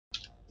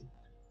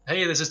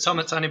Hey, this is Tom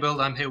at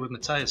tinyBuild. I'm here with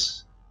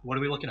Matthijs. What are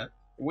we looking at?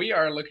 We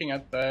are looking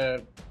at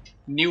the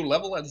new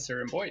level editor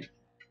in BOID.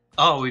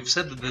 Oh, we've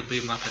said that there'd be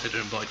a map editor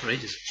in BOID for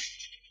ages.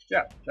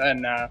 Yeah,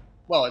 and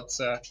well,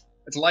 it's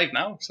live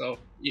now, so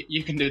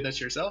you can do this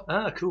yourself.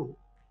 Ah, cool.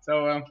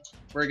 So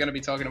we're gonna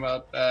be talking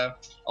about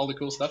all the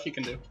cool stuff you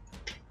can do.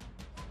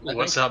 Well,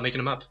 let's start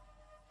making a map.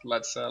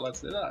 Let's do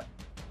that.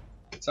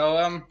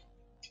 So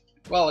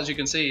well, as you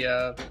can see,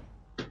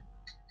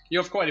 you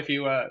have quite a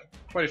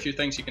few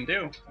things you can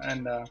do,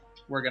 and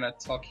we're gonna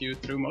talk you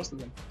through most of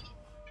them,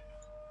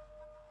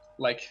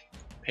 like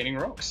painting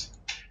rocks.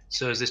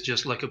 So is this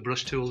just like a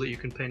brush tool that you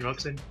can paint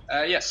rocks in?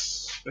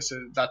 Yes, that's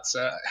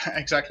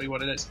exactly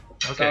what it is.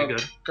 Okay, so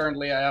good.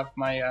 Currently, I have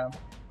my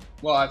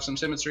well, I have some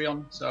symmetry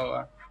on,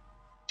 so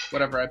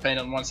whatever I paint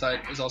on one side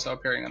is also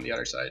appearing on the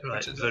other side. Right,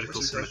 which is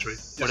vertical symmetry.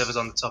 Yes. Whatever's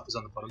on the top is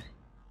on the bottom.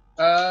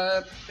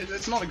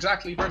 It's not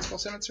exactly vertical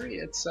symmetry.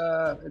 It's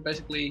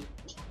basically,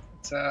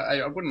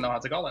 I wouldn't know how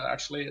to call it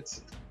actually.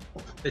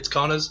 It's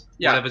corners.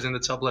 Yeah. Whatever's in the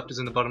top left is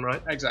in the bottom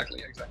right.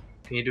 Exactly.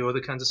 Can you do other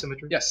kinds of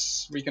symmetry?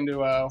 Yes, we can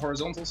do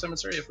horizontal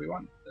symmetry if we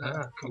want.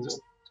 Ah, cool. Just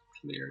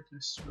clear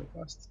this real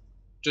fast.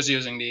 Just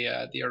using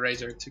the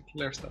eraser to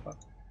clear stuff up.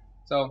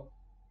 So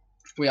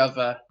we have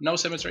no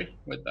symmetry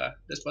with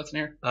this button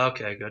here.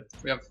 Okay, good.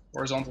 We have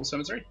horizontal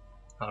symmetry.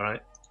 All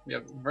right. We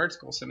have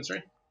vertical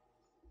symmetry.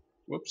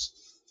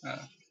 Whoops.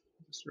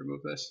 Just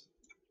remove this.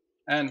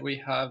 And we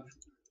have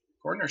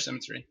corner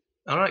symmetry.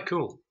 All right,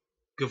 cool.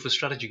 Good for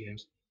strategy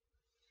games.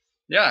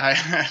 Yeah,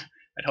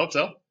 I'd hope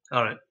so.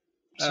 All right.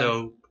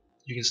 So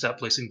you can start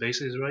placing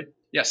bases, right?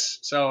 Yes.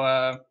 So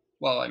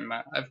well,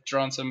 I've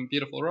drawn some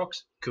beautiful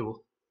rocks.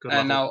 Cool. Good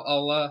And level.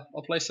 now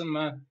I'll place them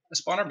a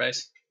spawner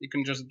base. You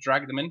can just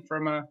drag them in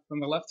from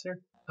the left here.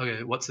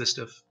 Okay, what's this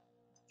stuff?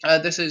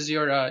 This is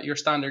your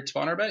standard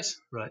spawner base.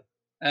 Right.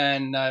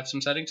 And I have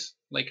some settings,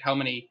 like how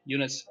many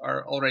units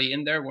are already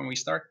in there when we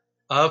start.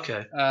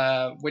 Okay.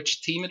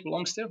 Which team it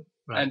belongs to.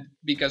 Right. And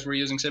because we're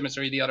using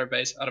symmetry, the other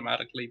base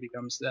automatically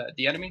becomes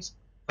the enemies.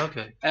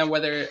 Okay. And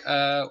whether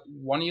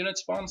one unit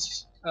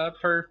spawns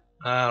per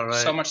Right.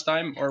 so much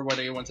time, or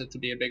whether you want it to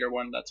be a bigger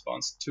one that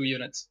spawns 2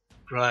 units.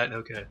 Right.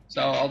 Okay.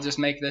 So I'll just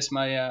make this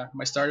my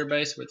my starter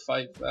base with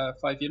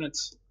five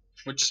units,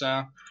 which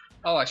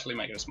I'll actually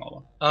make it a small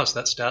one. Oh, so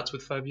that starts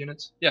with 5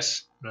 units.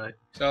 Yes. Right.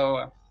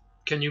 So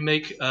Can you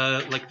make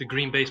like the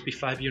green base be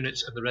 5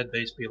 units and the red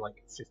base be like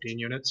 15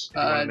 units? If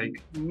you want to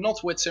make...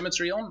 not with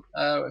symmetry on.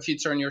 If you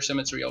turn your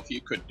symmetry off,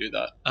 you could do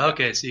that.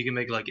 Okay, so you can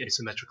make like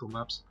asymmetrical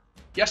maps.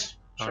 Yes.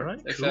 Sure. All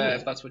right. If Cool.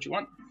 if that's what you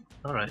want.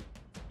 All right.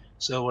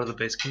 So what are the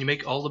bases? Can you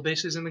make all the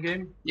bases in the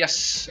game?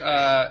 Yes.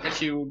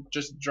 If you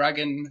just drag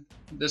in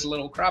this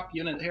little crap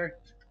unit here,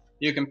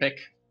 you can pick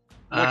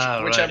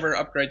whichever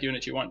upgrade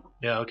unit you want.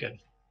 Yeah. Okay.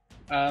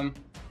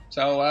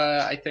 So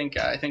I think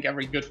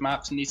every good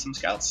map needs some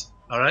scouts.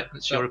 All right.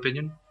 That's your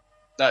opinion.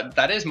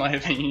 That is my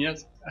opinion,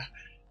 yes.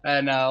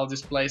 And I'll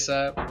just place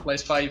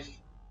 5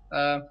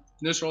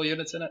 neutral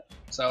units in it.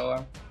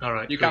 So All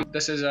right. you cool. can.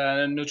 This is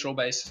a neutral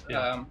base.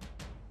 Yeah.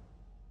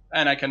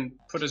 And I can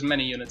put as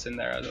many units in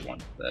there as I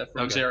want,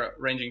 from Okay.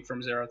 ranging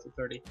from 0 to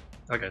 30.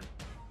 Okay.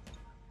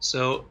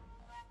 So,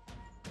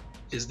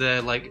 is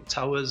there like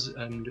towers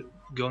and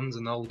guns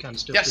and all the kind of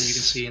stuff that you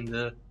can Yes. see in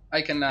the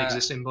I can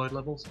existing BOID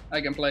levels?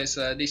 I can place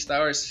these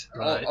towers.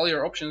 Right. All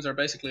your options are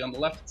basically on the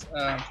left.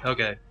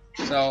 Okay.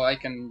 So I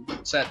can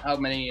set how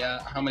many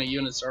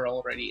units are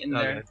already in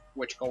there, Okay.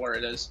 which color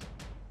it is.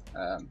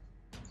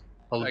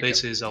 All the Okay.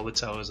 bases, all the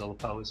towers, all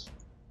the powers.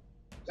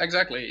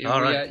 Exactly.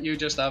 All right. You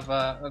just have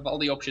all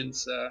the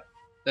options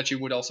that you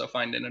would also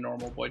find in a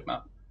normal BOID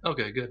map.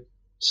 Okay, good.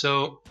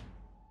 So,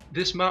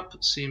 this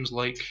map seems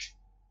like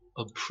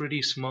a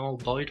pretty small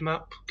BOID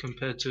map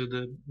compared to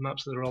the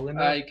maps that are all in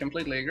there. I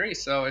completely agree.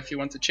 So if you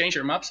want to change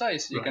your map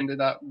size, you Right. can do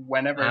that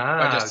whenever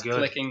by just good.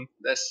 clicking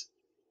this.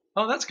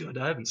 Oh, that's good.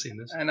 I haven't seen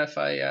this. And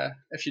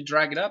if you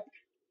drag it up,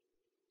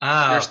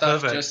 your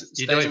stuff perfect. just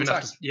You don't stays even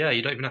have intact. to. Yeah,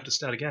 you don't even have to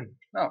start again.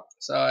 No.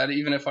 So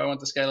even if I want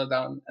to scale it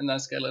down and then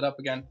scale it up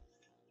again,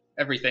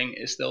 everything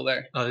is still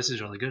there. Oh, this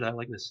is really good. I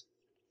like this.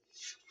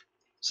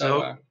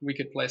 So we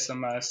could place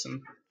some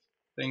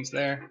things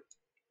there.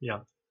 Yeah.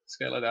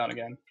 Scale it down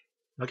again.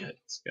 Okay.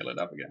 Scale it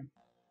up again.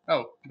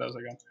 Oh, those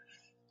again.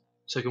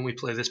 So can we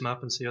play this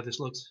map and see how this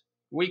looks?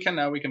 We can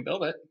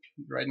build it.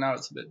 Right now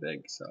it's a bit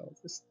big, so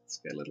just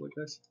scale it like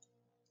this.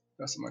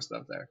 Got some more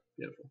stuff there.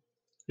 Beautiful.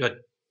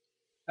 Good.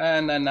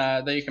 And then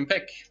there you can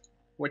pick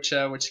which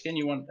skin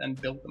you want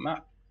and build the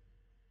map.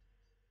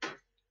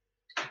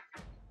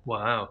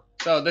 Wow.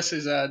 So this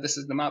is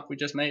the map we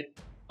just made.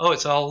 Oh,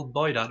 it's all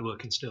BOID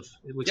artwork and stuff.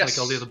 It looks Yes.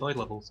 like all the other BOID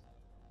levels.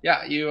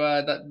 Yeah, you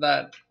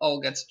that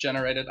all gets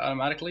generated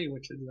automatically,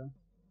 which is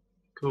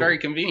Cool. very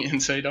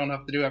convenient, so you don't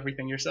have to do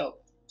everything yourself.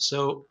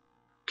 So,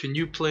 can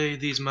you play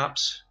these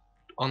maps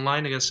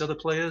online against other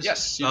players?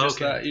 Yes, you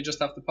just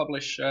have to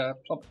publish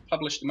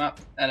publish the map,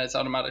 and it's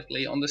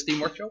automatically on the Steam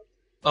Workshop.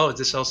 Oh, is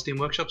this all Steam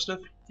Workshop stuff?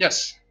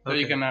 Yes, so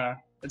you Okay. can.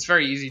 It's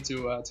very easy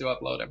to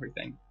upload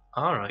everything,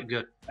 All right,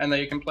 good. and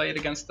then you can play it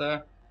against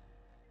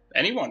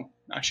anyone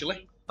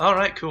actually. All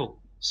right, cool.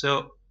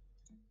 So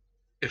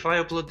if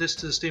I upload this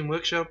to the Steam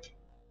Workshop,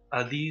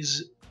 are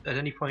these at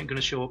any point going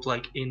to show up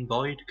like in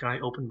BOID? Can I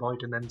open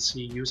BOID and then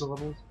see user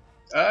levels?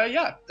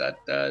 Yeah,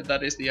 that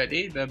is the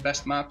idea. The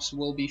best maps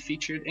will be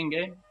featured in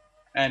game,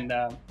 and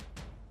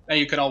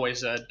you can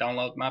always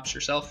download maps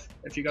yourself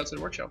if you go to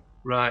the workshop.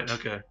 Right.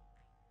 Okay.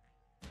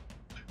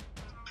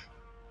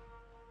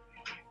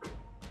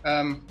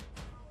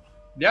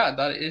 Yeah,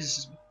 that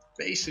is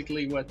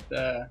basically what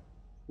the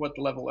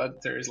level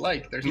editor is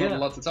like. There's not a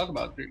lot to talk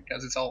about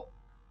because it's all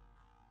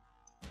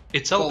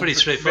pretty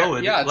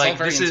straightforward. Yeah, it's like, all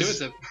very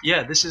intuitive.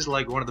 This is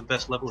like one of the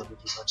best level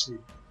editors I've seen.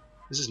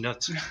 This is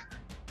nuts.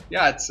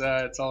 Yeah, it's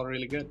all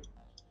really good.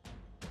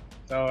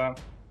 So.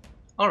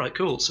 Alright,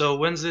 cool. So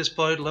when's this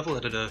BOID level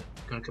editor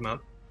gonna come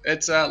out?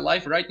 It's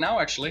live right now,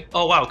 actually.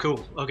 Oh wow,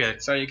 cool. Okay.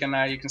 So you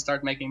can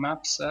start making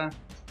maps.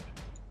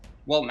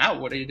 Well, now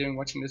what are you doing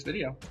watching this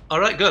video?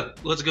 Alright, good.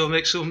 Let's go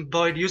make some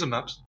BOID user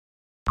maps.